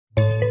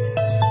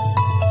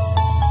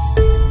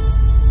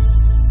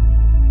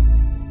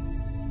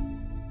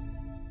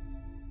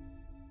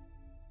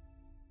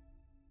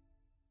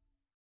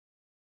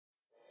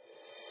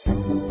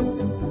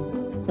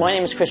My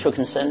name is Chris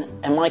Wilkinson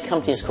and my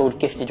company is called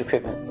Gifted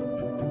Recruitment.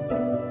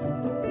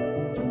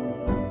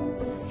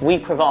 We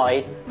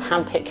provide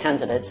hand-picked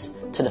candidates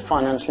to the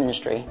financial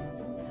industry,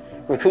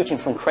 recruiting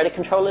from credit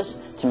controllers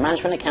to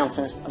management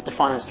accountants up to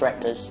finance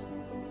directors.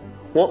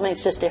 What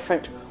makes us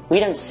different? We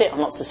don't sit on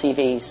lots of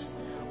CVs.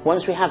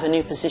 Once we have a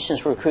new position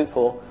to recruit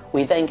for,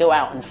 we then go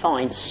out and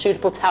find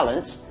suitable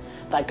talent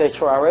that go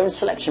through our own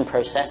selection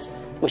process,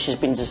 which has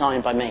been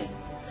designed by me.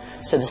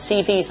 So the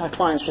CVs our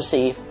clients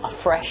receive are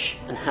fresh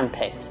and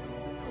hand-picked.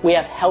 We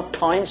have helped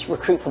clients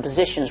recruit for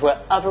positions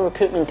where other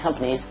recruitment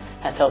companies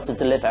have failed to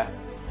deliver.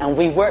 And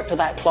we worked with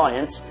that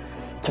client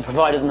to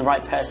provide them the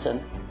right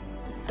person.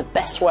 The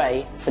best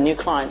way for new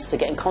clients to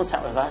get in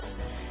contact with us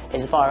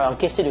is via our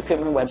Gifted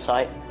Recruitment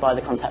website via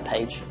the contact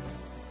page.